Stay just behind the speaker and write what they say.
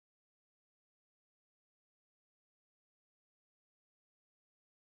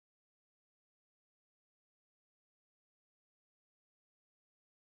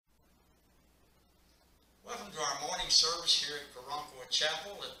Welcome to our morning service here at Karankawa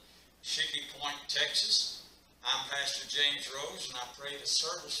Chapel at Shickey Point, Texas. I'm Pastor James Rose, and I pray the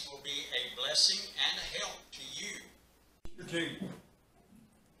service will be a blessing and a help to you.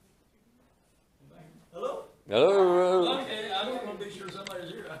 Hello? Hello. Okay, I don't want to be sure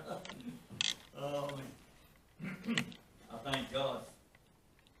somebody's here. Oh, man. I thank God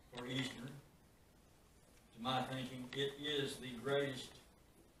for Easter. To my thinking, it is the greatest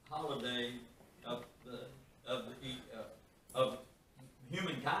holiday of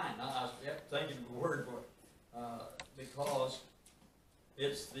humankind. I kept thinking of the word for it because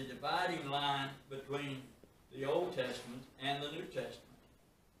it's the dividing line between the Old Testament and the New Testament.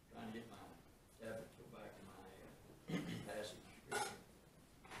 Trying to get my tablet to go back to my passage scripture.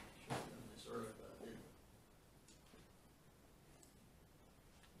 Should have done this earlier, but I didn't.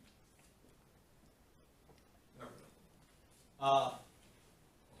 There we go.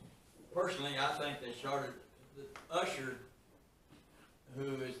 Personally, I think they started the Usher,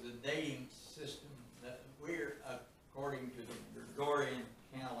 who is the dating system that we're according to the Gregorian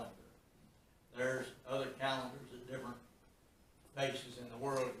calendar. There's other calendars that different places in the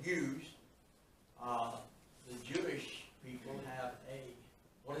world use. The Jewish people have a,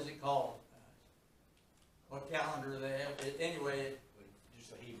 what is it called? What calendar they have? Anyway,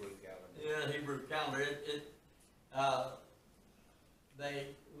 just a Hebrew calendar. Yeah, Hebrew calendar.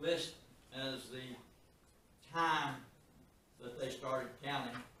 They list as the time that they started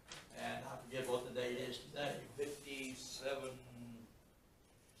counting, and I forget what the date is today. 57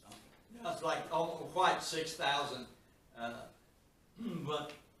 something. Yeah, it's like almost quite 6,000.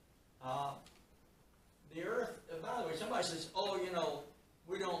 But the earth, by the way, somebody says, oh, you know,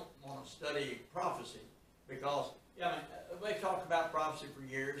 we don't want to study prophecy because, yeah, I mean, they talked about prophecy for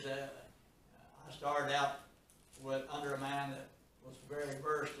years. I started out under a man that was very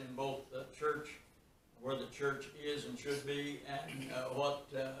versed in both the church, where the church is and should be, and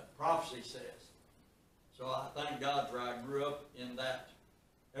what prophecy says. So I thank God for I grew up in that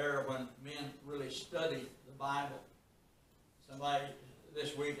era when men really studied the Bible. Somebody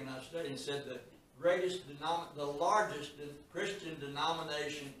this week, and I was studying, said the largest Christian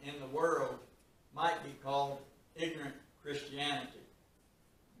denomination in the world might be called ignorant Christianity.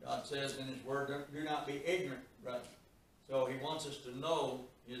 God says in His Word, do not be ignorant, brother. So He wants us to know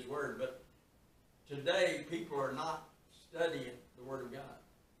His Word. But today, people are not studying the Word of God.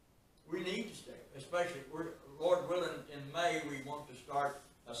 We need to study, especially, Lord willing, in May, we want to start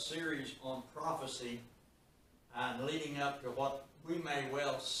a series on prophecy and leading up to what we may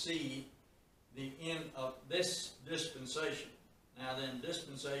well see the end of this dispensation. Now then,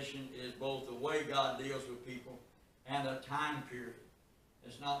 dispensation is both the way God deals with people and a time period.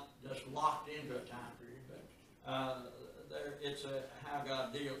 It's not just locked into a time period, but it's how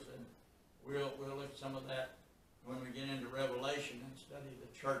God deals, and we'll look at some of that when we get into Revelation and study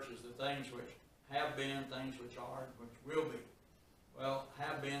the churches, the things which have been, things which are, and which will be. Well,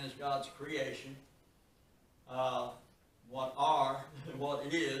 have been is God's creation. What are, what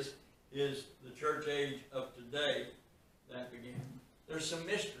is the church age of today that began. There's some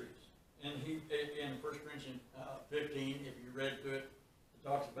mysteries. In 1 Corinthians 15, if you read through it, it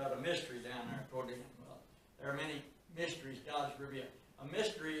talks about a mystery down there toward the end. Well, there are many mysteries God has revealed. A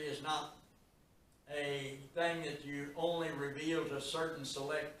mystery is not a thing that you only reveal to certain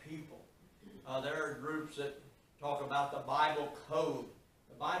select people. There are groups that talk about the Bible code.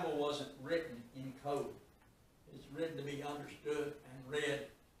 The Bible wasn't written in code. It's written to be understood and read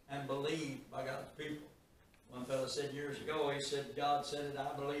and believed by God's people. One fellow said years ago, he said, God said it,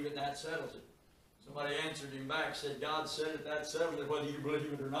 I believe it, that settles it. Somebody answered him back, said, God said it, that settles it, whether you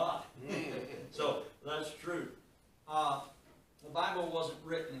believe it or not. So that's true. The Bible wasn't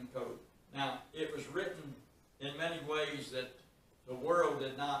written in code. Now, it was written in many ways that the world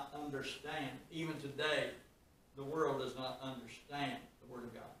did not understand. Even today, the world does not understand the Word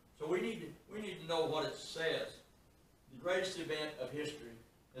of God. So we need to know what it says. The greatest event of history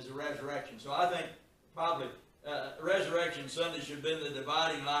is the resurrection. So I think probably Resurrection Sunday should have been the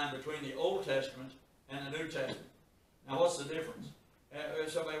dividing line between the Old Testament and the New Testament. Now, what's the difference?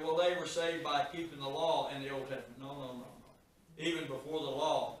 Somebody, well, they were saved by keeping the law in the Old Testament. No. Even before the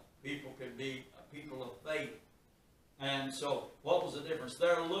law, people could be a people of faith. And so, what was the difference?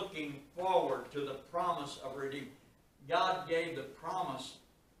 They're looking forward to the promise of redeeming. God gave the promise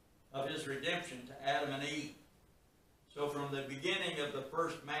of His redemption to Adam and Eve. So from the beginning of the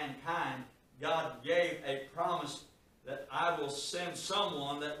first mankind, God gave a promise that I will send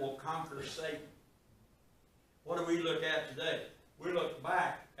someone that will conquer Satan. What do we look at today? We look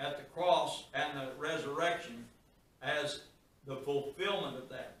back at the cross and the resurrection as the fulfillment of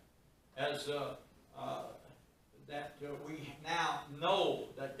that. As that we now know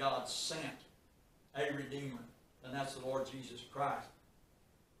that God sent a Redeemer, and that's the Lord Jesus Christ.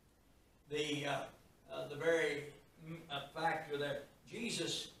 The very factor that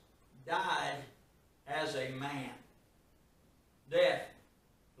Jesus died as a man. Death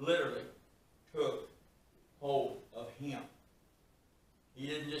literally took hold of him. He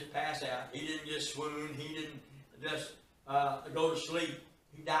didn't just pass out. He didn't just swoon. He didn't just go to sleep.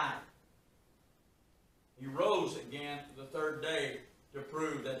 He died. He rose again the third day to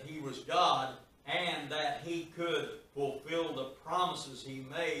prove that he was God and that he could fulfill the promises he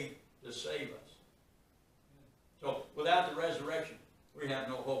made to save us. So without the resurrection, we have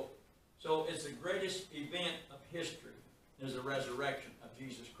no hope. So it's the greatest event of history is the resurrection of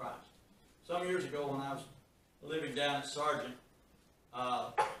Jesus Christ. Some years ago when I was living down at Sargent,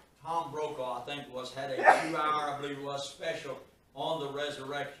 Tom Brokaw, I think it was, had a 2-hour, I believe it was, special on the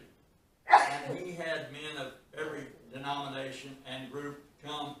resurrection. And he had men of every denomination and group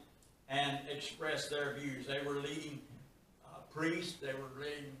come and express their views. They were leading priests, they were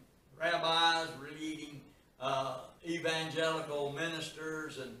leading rabbis, leading evangelical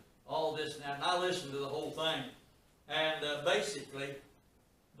ministers, and all this and that. And I listened to the whole thing. And basically,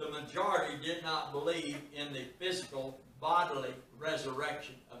 the majority did not believe in the physical, bodily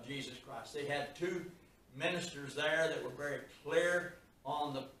resurrection of Jesus Christ. They had 2 ministers there that were very clear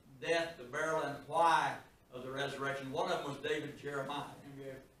on the death, the burial, and why of the resurrection. One of them was David Jeremiah. Anybody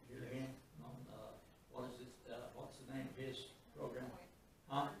ever hear him on, what's the name of his program?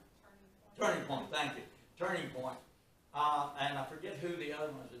 Huh? Turning Point, thank you. Turning Point. And I forget who the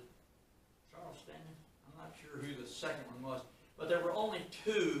other one was. Charles Stanley? I'm not sure who the second one was. But there were only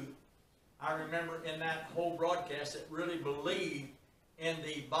 2, I remember, in that whole broadcast that really believed in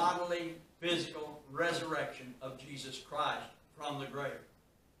the bodily, physical resurrection of Jesus Christ from the grave.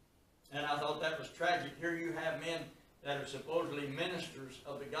 And I thought that was tragic. Here you have men that are supposedly ministers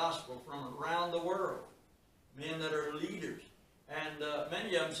of the gospel from around the world, men that are leaders. And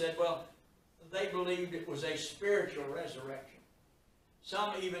many of them said, well, they believed it was a spiritual resurrection.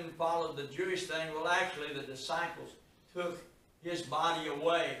 Some even followed the Jewish thing. Well, actually, the disciples took his body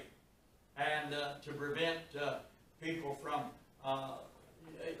away and to prevent people from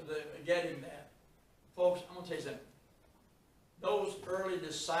getting that. Folks, I'm going to tell you something. Those early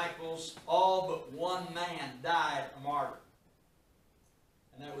disciples, all but one man died a martyr.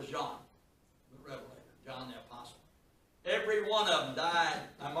 And that was John, the Revelator, John the Apostle. Every one of them died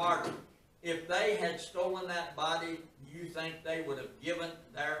a martyr. If they had stolen that body, do you think they would have given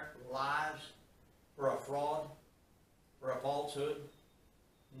their lives for a fraud, for a falsehood?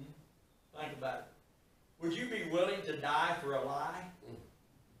 Think about it. Would you be willing to die for a lie?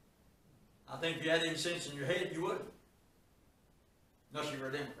 I think if you had any sense in your head, you wouldn't. Unless you were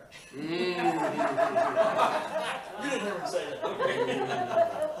a Democrat. You didn't hear me say that. Okay.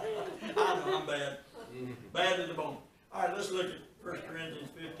 I know, I'm bad. Bad to the bone. All right, let's look at 1 Corinthians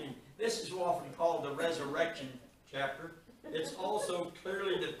 15. This is often called the resurrection chapter. It also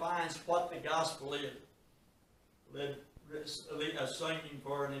clearly defines what the gospel is. Singing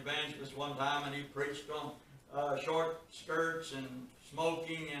for an evangelist one time, and he preached on short skirts and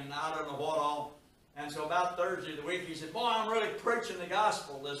smoking and I don't know what all. And so about Thursday of the week, he said, boy, I'm really preaching the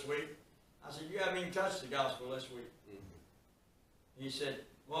gospel this week. I said, you haven't even touched the gospel this week. He said,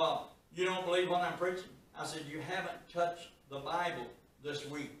 well, you don't believe what I'm preaching? I said, you haven't touched the Bible this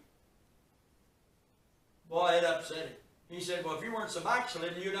week. Boy, it upset him. He said, well, if you weren't so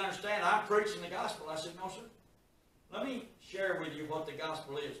backslidden, you'd understand I'm preaching the gospel. I said, no, sir. Let me share with you what the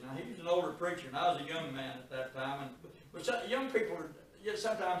gospel is. Now, he was an older preacher, and I was a young man at that time. But young people are,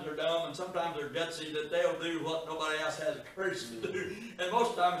 sometimes they're dumb, and sometimes they're gutsy, that they'll do what nobody else has the courage to do. And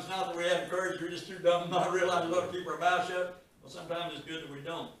most of the time, it's not that we have courage, we're just too dumb to not realize we ought to keep our mouth shut. Well, sometimes it's good that we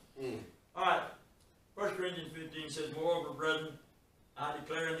don't. All right. 1 Corinthians 15 says, moreover, brethren, I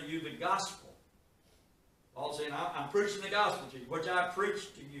declare unto you the gospel. Paul's saying, I'm preaching the gospel to you, which I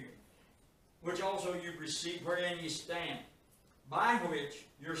preached to you, which also you received, wherein you stand, by which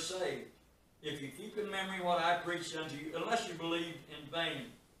you're saved, if you keep in memory what I preached unto you, unless you believed in vain.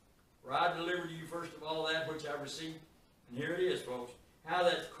 For I delivered to you first of all that which I received. And here it is, folks. How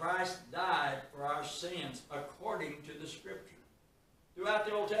that Christ died for our sins according to the Scripture. Throughout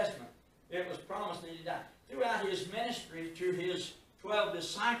the Old Testament, it was promised that he died. Throughout his ministry to his 12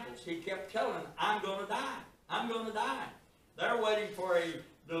 disciples, he kept telling them, I'm going to die. I'm going to die. They're waiting for a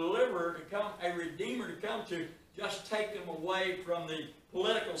deliverer to come, a redeemer to come to just take them away from the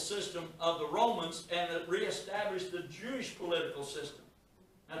political system of the Romans and reestablish the Jewish political system.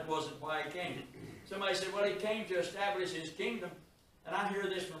 That wasn't why he came. Somebody said, well, he came to establish his kingdom. And I hear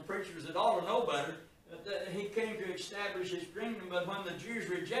this from preachers that ought to know better. He came to establish his kingdom, but when the Jews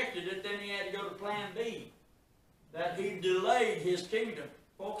rejected it, then he had to go to plan B. That he delayed his kingdom.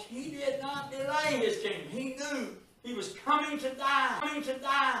 Folks, he did not delay his kingdom. He knew he was coming to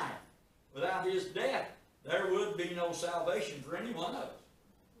die. Without his death, there would be no salvation for any one of us.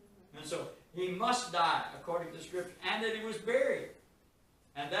 And so, he must die, according to the Scripture, and that he was buried.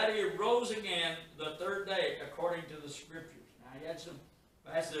 And that he rose again the third day, according to the Scriptures. Now, he had some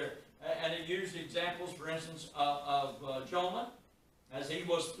facts there. And it used examples, for instance, of Jonah, as he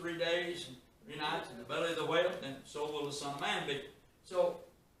was 3 days and 3 nights in the belly of the whale, and so will the Son of Man be. So,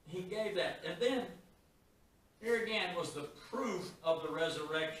 he gave that. And then, here again was the proof of the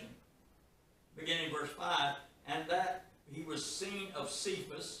resurrection. Beginning verse 5, and that he was seen of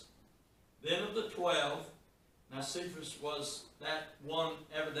Cephas, then of the 12. Now Cephas was that one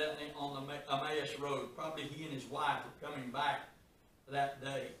evidently on the Emmaus Road. Probably he and his wife were coming back that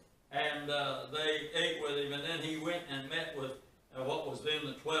day. And they ate with him, and then he went and met with what was then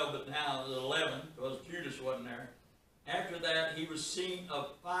the 12, but now the 11, because Judas wasn't there. After that, he was seen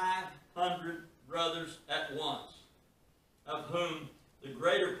of 500 brothers at once, of whom the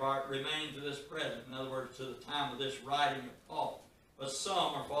greater part remain to this present. In other words, to the time of this writing of Paul. But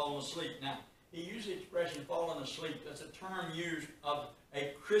some are fallen asleep. Now, he used the expression fallen asleep. That's a term used of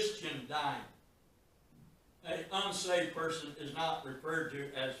a Christian dying. An unsaved person is not referred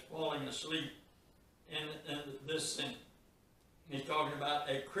to as falling asleep in this sense. He's talking about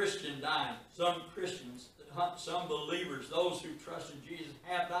a Christian dying. Some Christians, some believers, those who trusted Jesus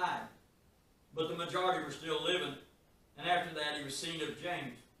have died. But the majority were still living. And after that, he was seen of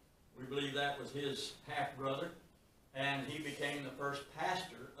James. We believe that was his half-brother. And he became the first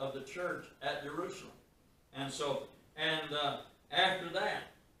pastor of the church at Jerusalem. And so, after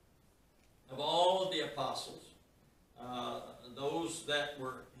that, of all of the apostles, those that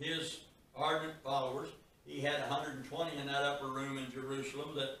were his ardent followers, he had 120 in that upper room in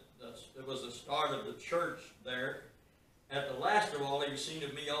Jerusalem. That was the start of the church there. At the last of all, he was seen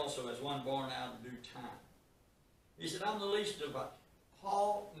of me also as one born out of due time. He said, I'm the least of us.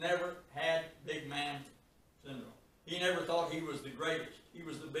 Paul never had big man syndrome. He never thought he was the greatest. He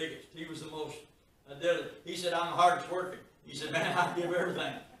was the biggest. He was the most diligent. He said, I'm the hardest working. He said, man, I give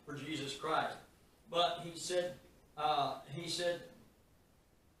everything for Jesus Christ. But he said, I'm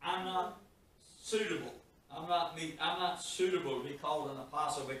not suitable. I'm not suitable to be called an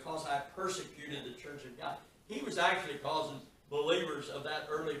apostle because I persecuted the church of God. He was actually causing believers of that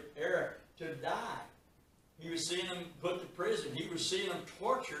early era to die. He was seeing them put to prison. He was seeing them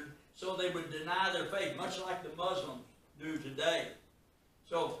tortured so they would deny their faith, much like the Muslims do today.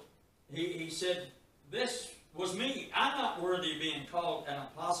 So he said, this was me. I'm not worthy of being called an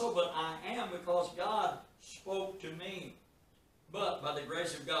apostle, but I am because God spoke to me. But by the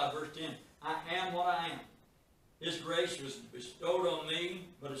grace of God, verse 10, I am what I am. His grace was bestowed on me,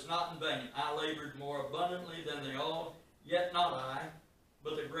 but it's not in vain. I labored more abundantly than they all, yet not I,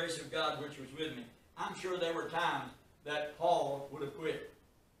 but the grace of God which was with me. I'm sure there were times that Paul would have quit.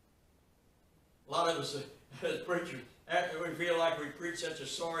 A lot of us as preachers, after we feel like we preach such a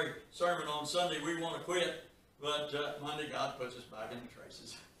sorry sermon on Sunday, we want to quit. But Monday, God puts us back in the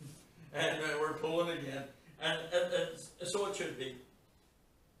traces. And we're pulling again. And so it should be.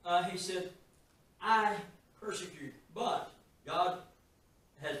 He said, I persecute, but God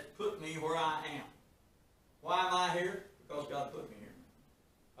has put me where I am. Why am I here? Because God put me here.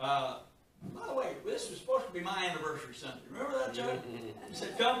 By the way, this was supposed to be my anniversary Sunday. Remember that, Joe? He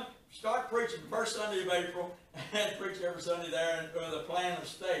said, come, start preaching the first Sunday of April, and preach every Sunday there, and with a plan of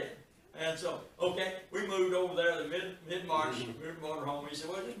staying. And so, okay, we moved over there the mid-March, moved to motorhome. He said,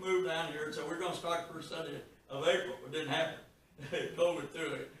 well, just move down here. And so we're going to start the first Sunday of April. It didn't happen. COVID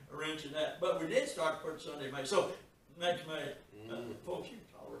threw a wrench in that. But we did start the first Sunday of May. So, next May, folks,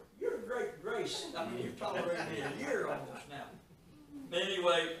 you're a great grace. I mean, you've tolerated me a year almost now.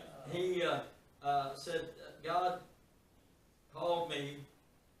 Anyway, he said, God called me,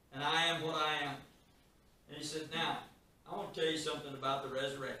 and I am what I am. And he said, now, I want to tell you something about the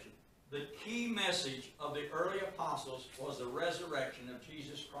resurrection. The key message of the early apostles was the resurrection of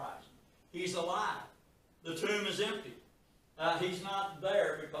Jesus Christ. He's alive. The tomb is empty. He's not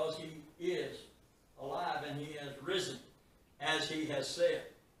there because he is alive and he has risen, as he has said.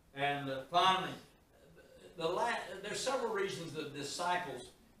 And finally, there's several reasons the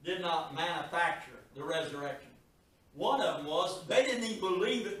disciples did not manufacture the resurrection. One of them was they didn't even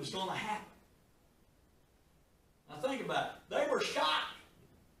believe it was going to happen. Now think about it. They were shocked.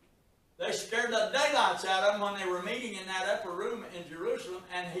 They scared the daylights out of them when they were meeting in that upper room in Jerusalem,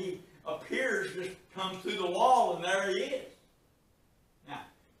 and he appears, just comes through the wall, and there he is. Now,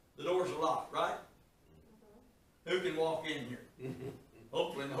 the doors are locked, right? Who can walk in here?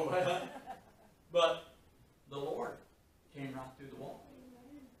 Hopefully nobody. But the Lord came right through the wall.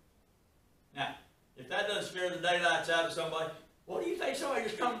 Now, if that doesn't scare the daylights out of somebody, what do you think somebody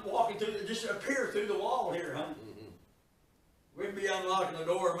just come walking through, just appear through the wall here, huh? We'd be unlocking the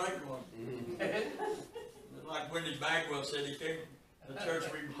door and making one. Like Wendy Bagwell said, he came to the church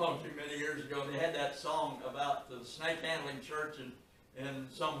we belonged to many years ago. They had that song about the snake handling church in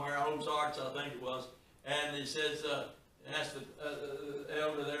somewhere, Ozarks, I think it was. And he says, asked the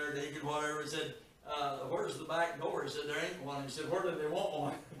elder there, deacon, whatever, he said, where's the back door? He said, there ain't one. He said, where do they want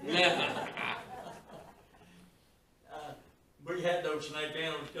one? We had those snake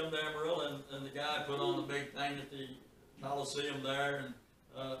handlers come to Amarillo, and the guy put on the big thing at the Coliseum there,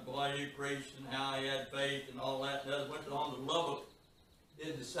 and boy, he preached and how he had faith and all that. Went on to Lubbock,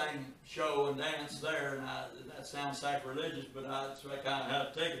 did the same show and dance there, and that sounds sacrilegious, but that's what I kind of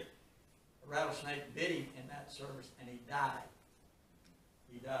had to take it. A rattlesnake bit him in that service, and he died.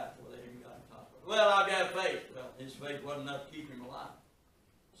 He died before they even got to the hospital. Well, I've got faith. Well, his faith wasn't enough to keep him alive.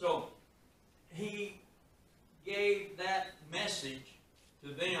 So he gave that message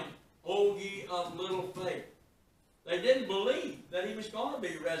to them, O ye of little faith. They didn't believe that he was going to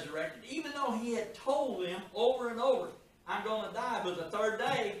be resurrected, even though he had told them over and over, I'm going to die, but the third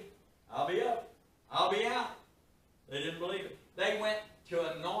day, I'll be up. I'll be out. They didn't believe it. They went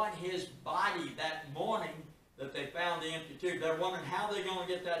to anoint his body that morning that they found the empty tomb. They're wondering how they're going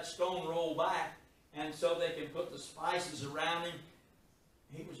to get that stone rolled back, and so they can put the spices around him.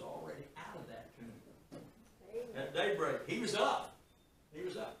 He was already out of that tomb. At daybreak, he was up. He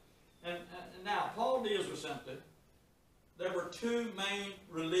was up. And now, Paul deals with something. There were two main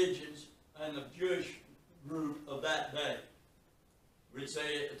religions in the Jewish group of that day. We'd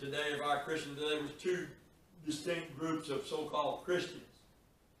say today of our Christians, there was two distinct groups of so-called Christians.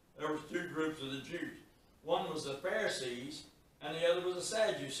 There was two groups of the Jews. One was the Pharisees, and the other was the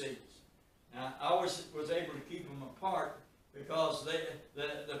Sadducees. Now, I always was able to keep them apart because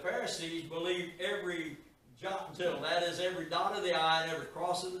the Pharisees believed every jot and tittle, that is, every dot of the I and every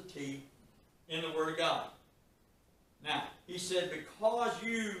cross of the T in the Word of God. Now, he said, because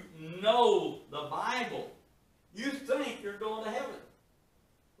you know the Bible, you think you're going to heaven.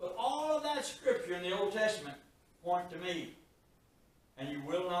 But all of that scripture in the Old Testament point to me. And you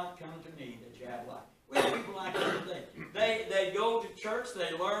will not come to me that you have life. We have people like that today. They go to church,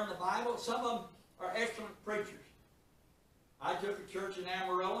 they learn the Bible. Some of them are excellent preachers. I took a church in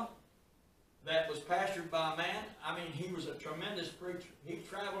Amarillo that was pastored by a man. I mean, he was a tremendous preacher. He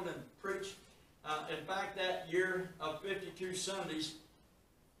traveled and preached. In fact, that year of 52 Sundays,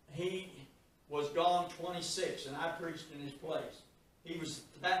 he was gone 26, and I preached in his place. He was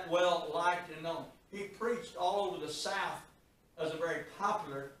that well liked and known. He preached all over the South as a very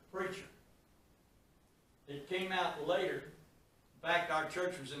popular preacher. It came out later. In fact, our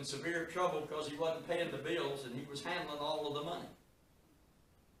church was in severe trouble because he wasn't paying the bills and he was handling all of the money.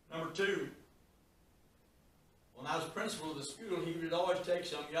 Number two, when I was principal of the school, he would always take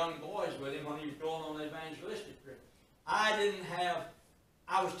some young boys with him when he was going on the evangelistic trip.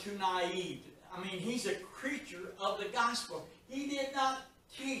 I was too naive. I mean, he's a creature of the gospel. He did not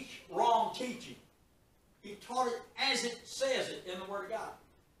teach wrong teaching. He taught it as it says it in the Word of God.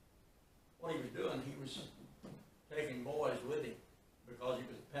 What he was doing, he was taking boys with him because he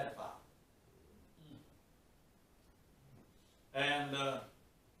was a pedophile. And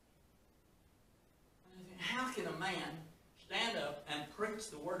how can a man stand up and preach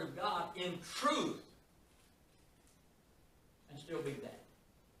the Word of God in truth and still be that?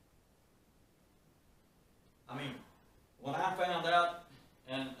 I mean, when I found out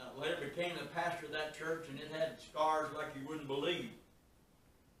and later became the pastor of that church, and it had scars like you wouldn't believe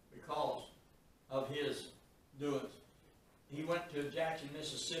because of his doings. He went to Jackson,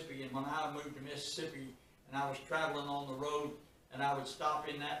 Mississippi, and when I moved to Mississippi and I was traveling on the road, and I would stop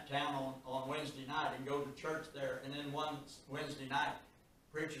in that town on Wednesday night and go to church there. And then one Wednesday night,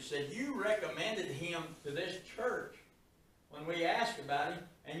 the preacher said, you recommended him to this church when we asked about him,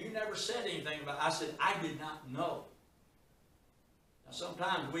 and you never said anything about it. I said, I did not know. Now,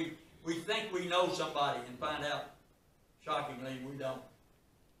 sometimes we think we know somebody and find out, shockingly, we don't.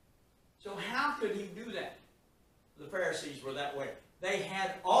 So how could he do that? The Pharisees were that way. They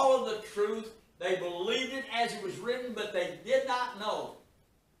had all of the truth. They believed it as it was written, but they did not know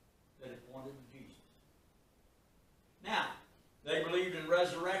that it pointed to Jesus. Now, they believed in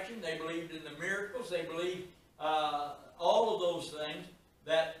resurrection. They believed in the miracles. They believed all of those things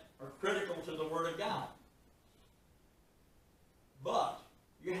that are critical to the Word of God. But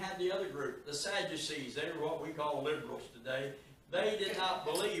you had the other group, the Sadducees. They were what we call liberals today. They did not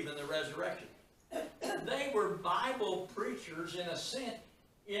believe in the resurrection. They were Bible preachers in a sense,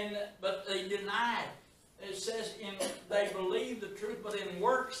 but they denied. It says they believed the truth, but in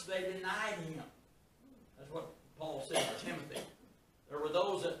works they denied him. That's what Paul said to Timothy. There were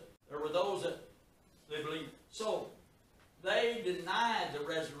those that they believed. So they denied the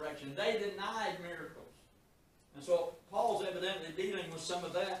resurrection. They denied miracles. And so Paul's evidently dealing with some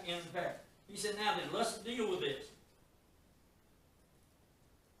of that in there. He said, now then, let's deal with this.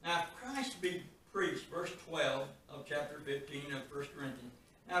 Now, if Christ be preached, verse 12 of chapter 15 of 1 Corinthians,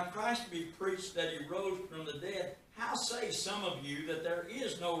 now if Christ be preached that he rose from the dead, how say some of you that there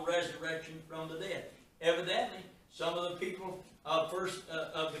is no resurrection from the dead? Evidently, some of the people of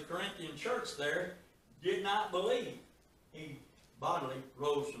the Corinthian church there did not believe he bodily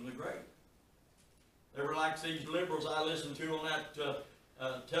rose from the grave. They were like these liberals I listened to on that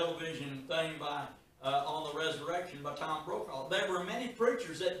television thing on the resurrection by Tom Brokaw. There were many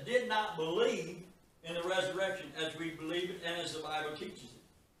preachers that did not believe in the resurrection as we believe it and as the Bible teaches it.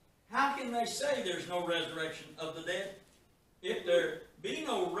 How can they say there's no resurrection of the dead? If there be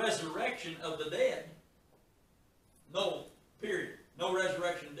no resurrection of the dead, no, period, no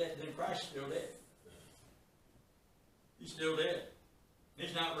resurrection of the dead, then Christ's still dead. He's still dead.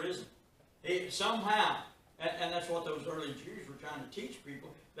 He's not risen. Somehow, and that's what those early Jews were trying to teach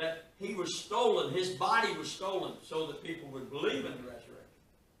people, that he was stolen, his body was stolen, so that people would believe in the resurrection.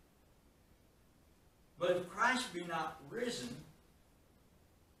 But if Christ be not risen,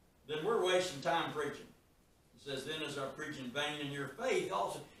 then we're wasting time preaching. It says, then is our preaching vain in your faith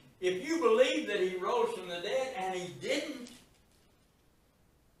also. If you believe that he rose from the dead and he didn't,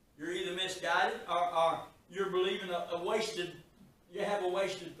 you're either misguided or you're believing you have a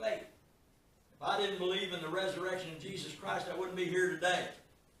wasted faith. If I didn't believe in the resurrection of Jesus Christ, I wouldn't be here today.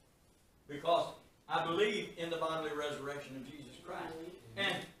 Because I believe in the bodily resurrection of Jesus Christ.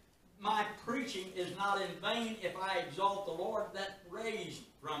 And my preaching is not in vain if I exalt the Lord that raised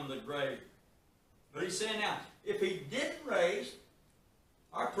from the grave. But he's saying now, if he didn't raise,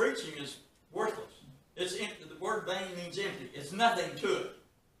 our preaching is worthless. It's empty. The word vain means empty. It's nothing to it.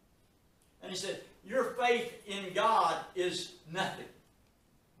 And he said, your faith in God is nothing.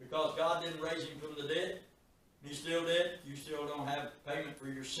 Because God didn't raise him from the dead. He's still dead. You still don't have payment for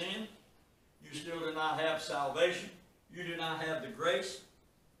your sin. You still do not have salvation. You do not have the grace.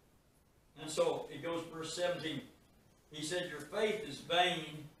 And so it goes to verse 17. He said, your faith is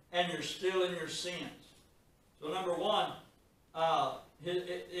vain and you're still in your sins. So number one,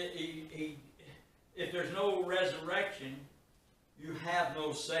 if there's no resurrection, you have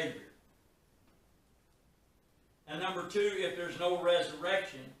no Savior. And number two, if there's no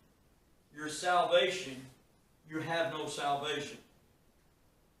resurrection, your salvation, you have no salvation.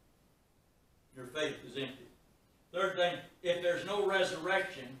 Your faith is empty. Third thing, if there's no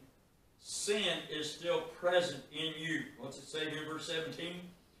resurrection, sin is still present in you. What's it say here in verse 17?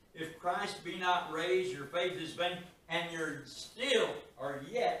 If Christ be not raised, your faith is vain, and you're still or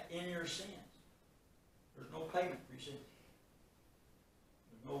yet in your sins. There's no payment for your sin.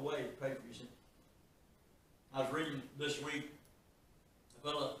 There's no way to pay for your sin. I was reading this week, a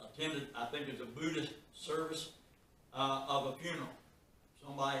fellow attended, I think it was a Buddhist service of a funeral.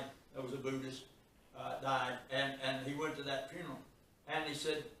 Somebody that was a Buddhist died, and he went to that funeral. And he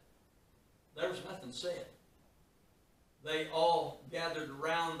said, there was nothing said. They all gathered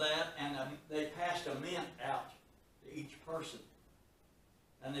around that, and they passed a mint out to each person.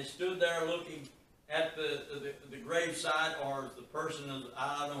 And they stood there looking at the graveside, or the person,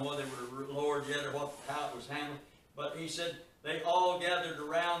 I don't know whether they were lowered yet or how it was handled. But he said they all gathered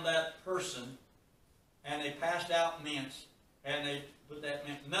around that person, and they passed out mints, and they put that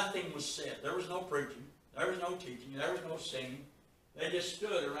mint. Nothing was said. There was no preaching. There was no teaching. There was no singing. They just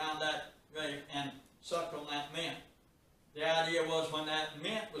stood around that grave and sucked on that mint. The idea was when that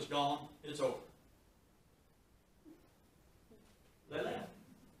mint was gone, it's over. They left.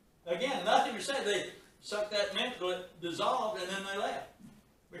 Again, nothing was said. They sucked that mint till it dissolved, and then they left.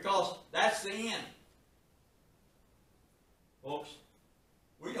 Because that's the end. Folks,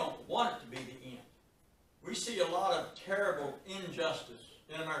 we don't want it to be the end. We see a lot of terrible injustice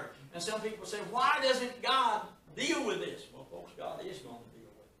in America. And some people say, why doesn't God deal with this? Well, folks, God is going to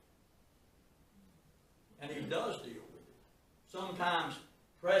deal with it. And he does deal with it. Sometimes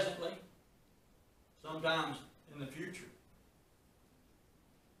presently, sometimes in the future.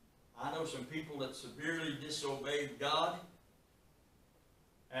 I know some people that severely disobeyed God,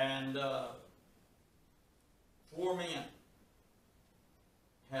 and 4 men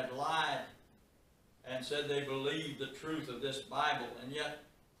had lied and said they believed the truth of this Bible, and yet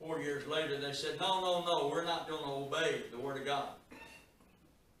 4 years later they said, no, we're not going to obey the Word of God.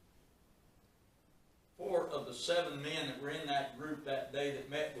 4 of the 7 men that were in that group that day that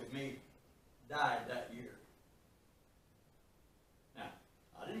met with me died that year. Now,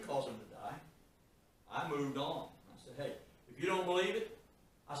 I didn't cause them to die. I moved on. I said, hey, if you don't believe it,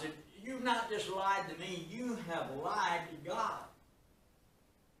 I said, you've not just lied to me, you have lied to God.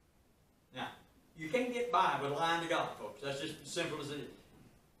 Now, you can't get by with lying to God, folks. That's just as simple as it is.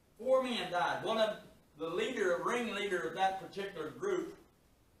 4 men died. One of the ringleader of that particular group,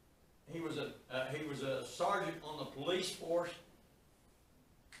 he was a sergeant on the police force,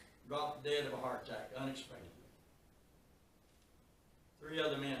 dropped dead of a heart attack, unexpectedly. 3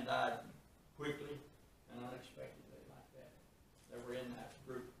 other men died quickly and unexpectedly like that. That were in that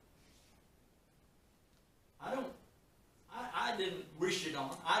group. I didn't wish it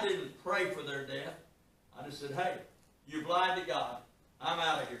on. I didn't pray for their death. I just said, hey, you've lied to God. I'm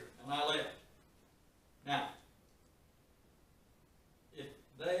out of here. And I left. Now, if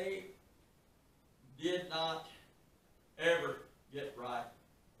they did not ever get right,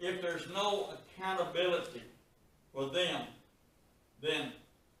 if there's no accountability for them, then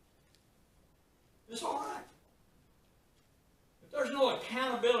it's all right. If there's no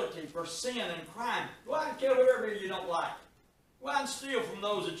accountability for sin and crime, go out and kill whoever you don't like. Go out and steal from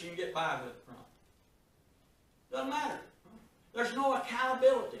those that you can get by with from. Doesn't matter. There's no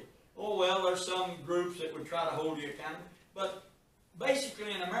accountability. Oh, well, there's some groups that would try to hold you accountable. But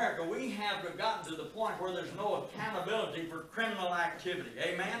basically in America, we have gotten to the point where there's no accountability for criminal activity.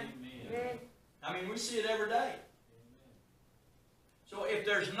 Amen? Amen. I mean, we see it every day. So if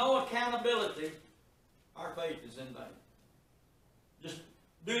there's no accountability, our faith is in vain. Just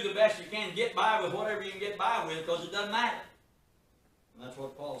do the best you can. Get by with whatever you can get by with, because it doesn't matter. And that's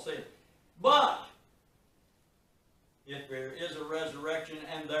what Paul said. But if there is a resurrection,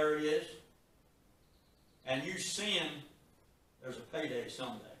 and there is, and you sin, there's a payday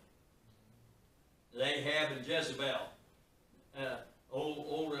someday. Ahab and Jezebel.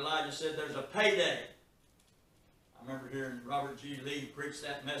 Old Elijah said there's a payday. I remember hearing Robert G. Lee preach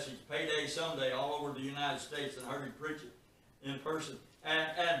that message, payday someday, all over the United States, and I heard him preach it in person.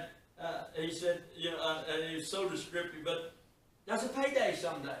 And he said, you know, and he was so descriptive, but there's a payday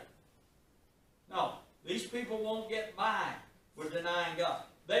someday. No, these people won't get by with denying God.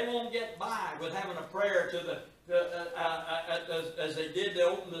 They won't get by with having a prayer to as they did to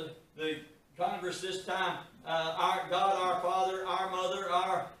open the Congress this time, our God, our Father, our Mother,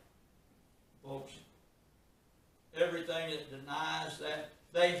 our folks. Everything that denies that.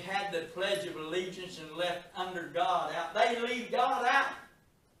 They've had the Pledge of Allegiance and left under God out. They leave God out.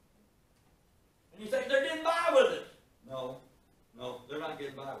 And you think they're getting by with it. No, they're not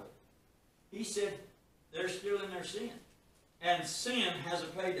getting by with it. He said they're still in their sin. And sin has a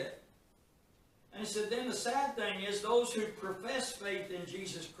payday. And he said, then the sad thing is those who profess faith in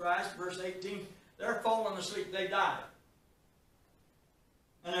Jesus Christ, verse 18, they're falling asleep. They died.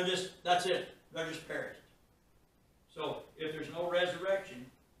 And that's it. They're just perished. So, if there's no resurrection,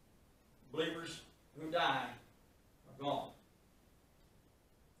 believers who die are gone.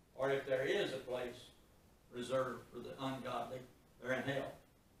 Or if there is a place reserved for the ungodly, they're in hell.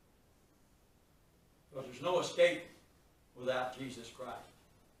 Because there's no escape without Jesus Christ.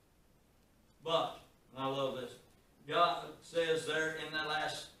 But, and I love this, God says there in the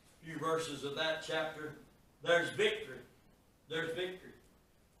last few verses of that chapter, there's victory. There's victory.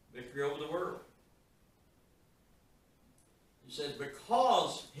 Victory over the world. He says,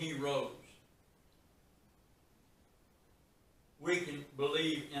 because he rose, we can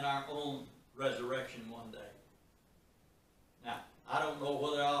believe in our own resurrection one day. Now, I don't know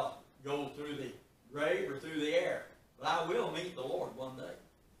whether I'll go through the grave or through the air, but I will meet the Lord one day.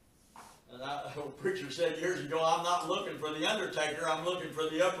 And a preacher said years ago, I'm not looking for the undertaker, I'm looking for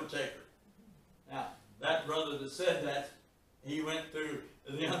the upper-taker. Now, that brother that said that, he went through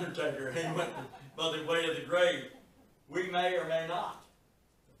the undertaker, he went by the way of the grave. We may or may not.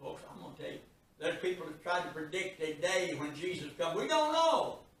 But folks, I'm going to tell you, there's people that try to predict a day when Jesus comes. We don't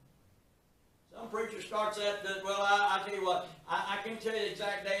know. Some preacher starts at, well, I tell you what, I can't tell you the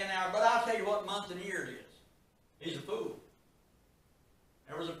exact day and hour, but I'll tell you what month and year it is. He's a fool.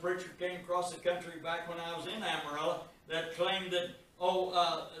 There was a preacher came across the country back when I was in Amarillo that claimed that,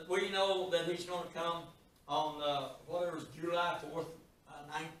 we know that he's going to come on, whatever it was, July 4th,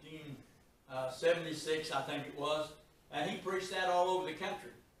 1976, I think it was. And he preached that all over the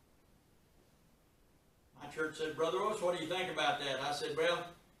country. My church said, Brother Oates, what do you think about that? I said, well,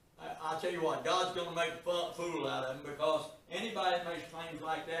 I'll tell you what, God's going to make a fool out of him, because anybody that makes claims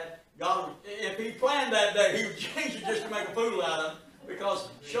like that, God, if he planned that day, he would change it just to make a fool out of them, because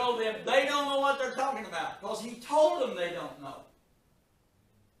show them they don't know what they're talking about, because he told them they don't know.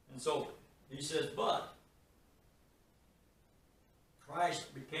 And so he says, but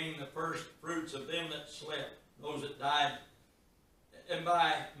Christ became the first fruits of them that slept, those that died. And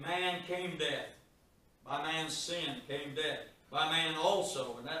by man came death. By man's sin came death. By man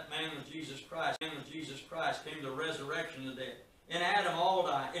also, and that man was Jesus Christ. In Jesus Christ came the resurrection of death. In Adam all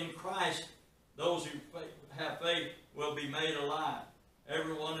die. In Christ, those who have faith will be made alive.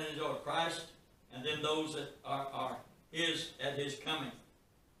 Everyone in his own Christ, and then those that are his at his coming.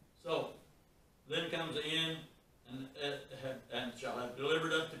 So, then comes the end, and shall have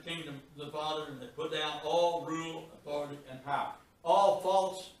delivered up the kingdom of the Father, and they put down all rule, authority, and power. All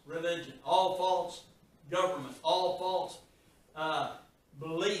false religion, all false government, all false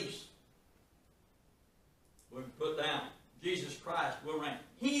beliefs will be put down. Jesus Christ will reign.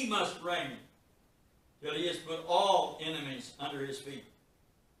 He must reign till he has put all enemies under his feet.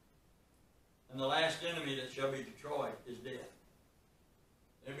 And the last enemy that shall be destroyed is death.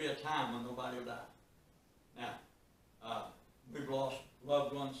 There'll be a time when nobody will die. Now, we've lost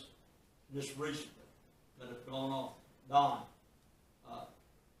loved ones just recently that have gone on. Don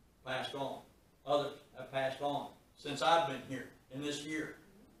passed on. Others have passed on. Since I've been here, in this year,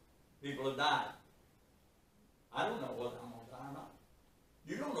 people have died. I don't know whether I'm going to die or not.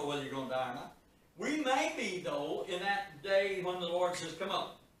 You don't know whether you're going to die or not. We may be, though, in that day when the Lord says, come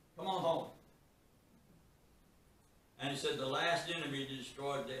on home. And he said, the last enemy to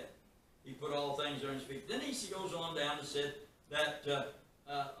destroy death. He put all things under his feet. Then he goes on down and said that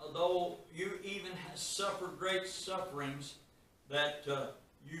though you even have suffered great sufferings, that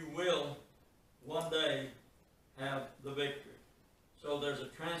you will one day have the victory. So there's a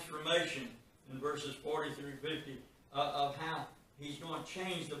transformation in verses 40 through 50 of how he's going to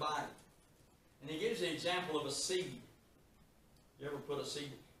change the body. And he gives the example of a seed. You ever put a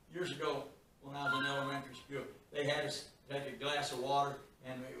seed? Years ago, when I was in elementary school, they had us take a glass of water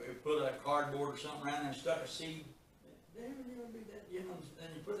and we put a cardboard or something around and stuck a seed. There would be that, you know,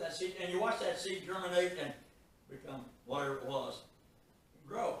 and you put that seed, and you watch that seed germinate and become whatever it was,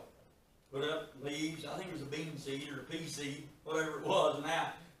 grow. Put up leaves. I think it was a bean seed or a pea seed, whatever it was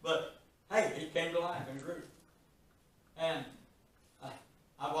now. But hey, it came to life and grew. And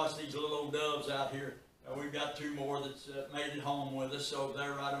I watched these little old doves out here. We've got two more that's made it home with us, so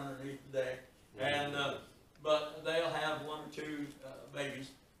they're right underneath the deck. And but they'll have one or two babies,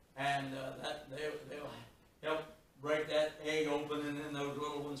 and that they'll help break that egg open, and then those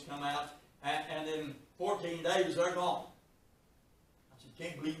little ones come out, and in 14 days they're gone. I said,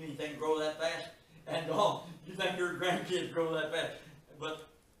 can't believe anything grow that fast and gone. You think your grandkids grow that fast? But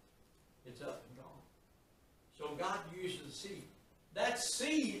it's up and gone. So God uses the seed. That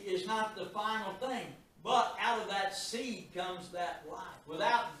seed is not the final thing, but out of that seed comes that life.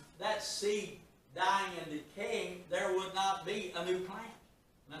 Without that seed dying and decaying, there would not be a new plant.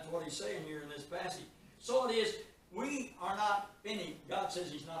 And that's what he's saying here in this passage. So it is, we are not finished. God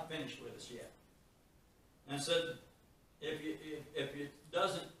says he's not finished with us yet. And said, if it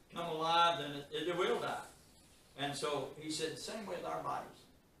doesn't come alive, then it will die. And so he said, same with our bodies.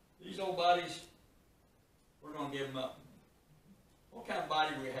 These old bodies, we're going to give them up. What kind of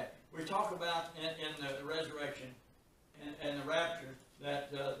body do we have? We talk about in the resurrection and the rapture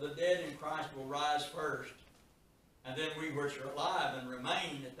that the dead in Christ will rise first, and then we which are alive and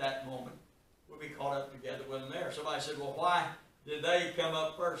remain at that moment will be caught up together with them there. Somebody said, well, why did they come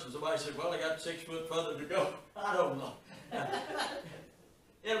up first? And somebody said, well, they got 6 foot further to go. I don't know.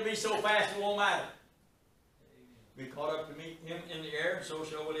 It'll be so fast it won't matter. Be caught up to meet him in the air, and so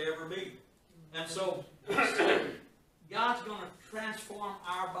shall we ever be. And so God's going to transform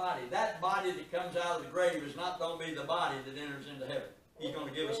our body. That body that comes out of the grave is not going to be the body that enters into heaven. He's going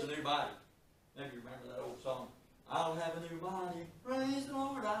to give us a new body. Maybe you remember that old song, I'll have a new body. Praise the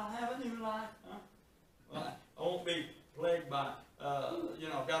Lord, I'll have a new life. Huh? Well, I won't be plagued by,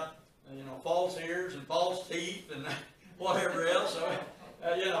 false ears and false teeth and whatever else. So,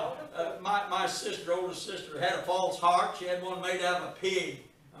 my sister, oldest sister, had a false heart. She had one made out of a pig.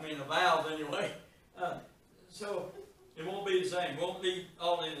 A valve anyway. So it won't be the same. Won't be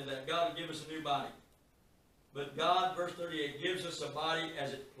all into that. God will give us a new body. But God, verse 38, gives us a body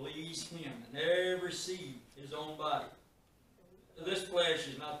as it pleased him. And every seed his own body. This flesh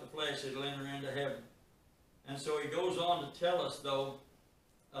is not the flesh that will enter into heaven. And so he goes on to tell us, though,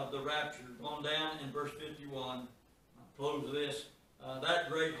 of the rapture. Going down in verse 51, I'll close this. That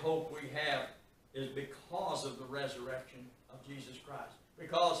great hope we have is because of the resurrection of Jesus Christ.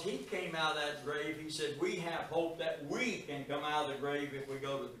 Because he came out of that grave, he said, we have hope that we can come out of the grave if we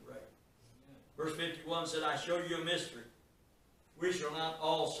go to the grave. Verse 51 said, I show you a mystery. We shall not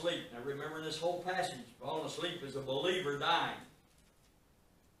all sleep. Now remember this whole passage, falling asleep is a believer dying.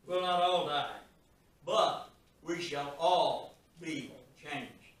 will not all die, but we shall all be changed.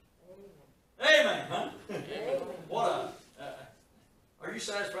 Amen, huh? What are you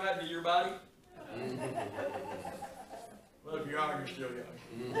satisfied with your body? Well, if you are, you're still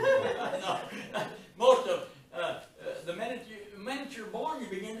young. No, most of the minute you're born, you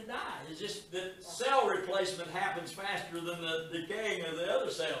begin to die. It's just that cell replacement happens faster than the decaying of the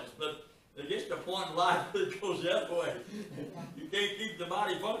other cells. But there gets to a point in life that it goes the other way. You can't keep the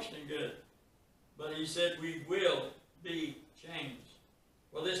body functioning good. But he said we will be changed.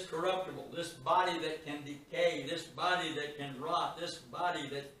 Well, this corruptible, this body that can decay, this body that can rot, this body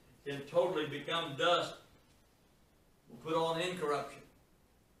that can totally become dust, we'll put on incorruption.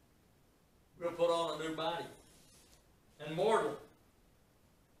 We'll put on a new body. And mortal,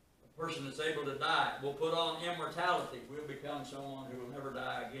 a person that's able to die, will put on immortality. We'll become someone who will never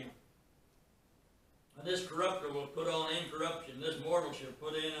die again. And this corruptible will put on incorruption. This mortal shall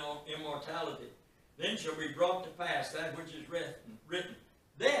put in immortality. Then shall be brought to pass that which is written.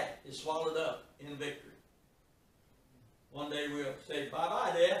 Death is swallowed up in victory. One day we'll say,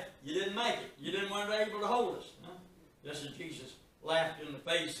 bye-bye, death. You didn't make it. You didn't want to be able to hold us. Huh? Just as Jesus laughed in the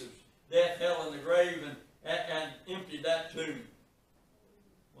face of death, hell, and the grave, and emptied that tomb.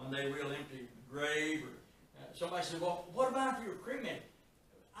 One day we'll empty the grave. Or somebody said, well, what about if you were cremated?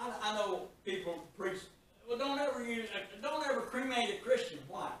 I know people preach, well, don't ever cremate a Christian.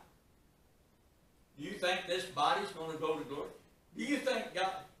 Why? Do you think this body's going to go to glory? Do you think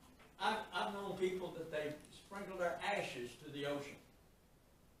God... I've known people that they sprinkle their ashes to the ocean.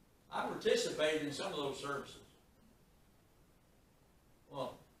 I participated in some of those services.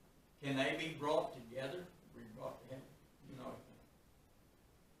 Well, can they be brought together? Be brought to heaven? You know.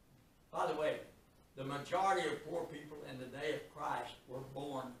 By the way, the majority of poor people in the day of Christ were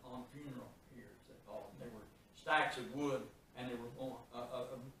born on funeral piers, they call them. They were stacks of wood, and they were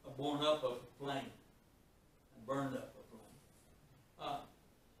born up of flame and burned up of flame.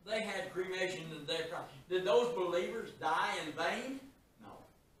 They had cremation in the day of Christ. Did those believers die in vain? No.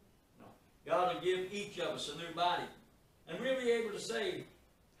 No. God will give each of us a new body. And we'll be able to say,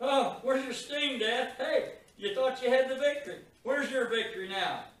 oh, where's your sting, death? Hey, you thought you had the victory. Where's your victory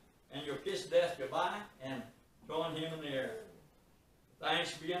now? And you'll kiss death goodbye and join him in the air.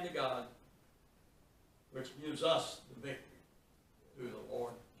 Thanks be unto God, which gives us the victory through the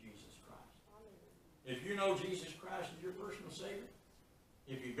Lord Jesus Christ. If you know Jesus Christ as your personal Savior,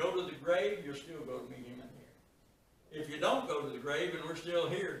 if you go to the grave, you'll still go to meet him in the air. If you don't go to the grave and we're still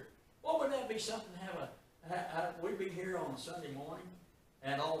here, what would that be something to have we'd be here on a Sunday morning,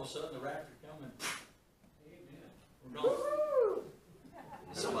 and all of a sudden the rapture coming. We're gone.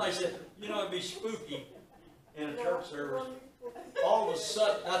 Somebody said, you know, it'd be spooky in a church service. All of a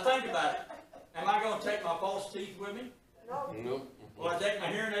sudden, now think about it. Am I going to take my false teeth with me? No. Nope. Will I take my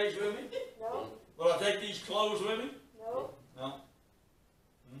hearing aids with me? No. Will I take these clothes with me? No. No.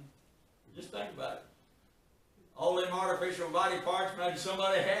 Just think about it. All them artificial body parts, maybe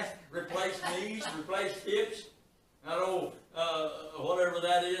somebody has replaced knees, replaced hips. I don't know, whatever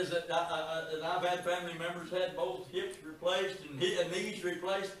that is, that I've had family members had both hips replaced and knees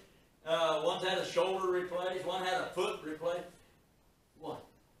replaced. One's had a shoulder replaced, one had a foot replaced. What?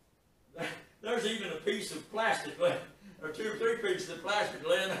 There's even a piece of plastic left, or 2 or 3 pieces of plastic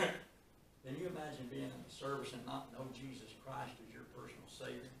laying there. Can you imagine being in a service and not know Jesus Christ as your personal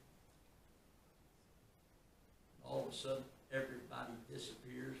Savior? All of a sudden, everybody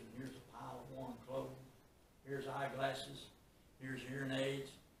disappears, and here's a pile of worn clothing. Here's eyeglasses. Here's hearing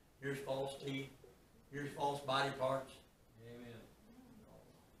aids. Here's false teeth. Here's false body parts. Amen.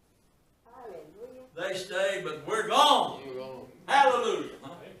 Hallelujah. They stay, but we're gone. You're gone. Hallelujah.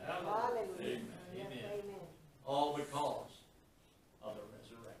 Huh? Hallelujah. Amen. Yes, Amen. amen. All because of the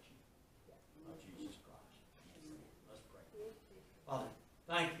resurrection of Jesus Christ. Let's pray. Father,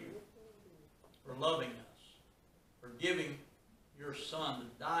 thank you for loving us, for giving your Son to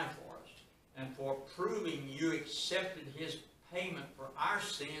die for us, and for proving you accepted his payment for our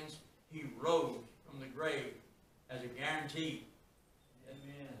sins. He rose from the grave as a guarantee.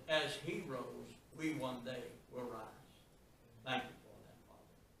 Amen. As he rose, we one day will rise. Thank you for that,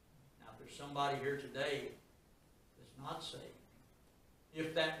 Father. Now, if there's somebody here today that's not saved,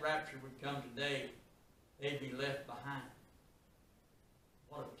 if that rapture would come today, they'd be left behind.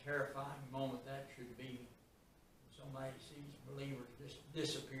 What a terrifying moment that should be. Somebody sees believers just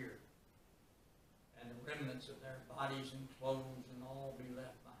disappear, and the remnants of their bodies and clothes and all be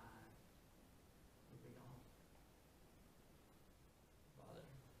left behind. We'll be gone. Father,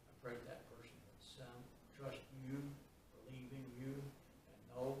 I pray that person would trust you, believe in you, and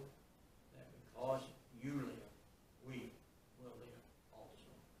know that because you live, we will live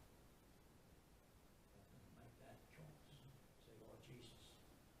also.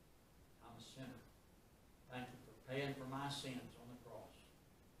 my sins on the cross.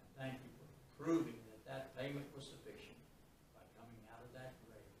 And thank you for proving that that payment was sufficient by coming out of that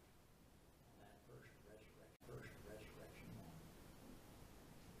grave on that first resurrection morning. In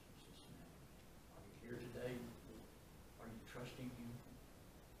Jesus' name. Are you here today? Are you trusting Him?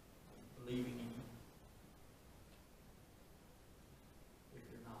 Are you believing in Him? If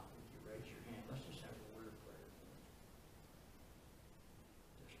you're not, would you raise your hand? Let's just have a word of prayer.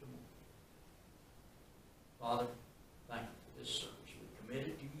 Just a moment. Father, thank you for this service. We commit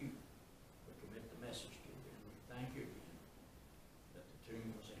it to you. We commit the message to you. And we thank you again that the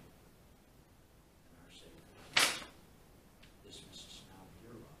tomb was empty. And our Savior dismiss us now with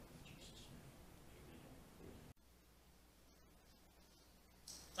your love. In Jesus' name, amen.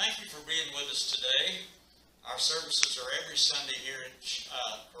 Thank you for being with us today. Our services are every Sunday here at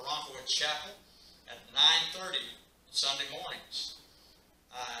Karankawa Chapel at 9:30 Sunday mornings.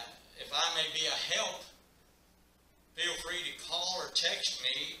 If I may be a help, feel free to call or text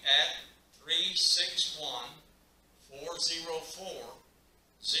me at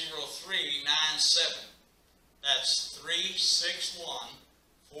 361-404-0397. That's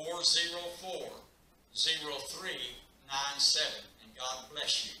 361-404-0397. And God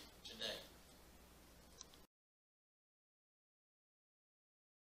bless you today.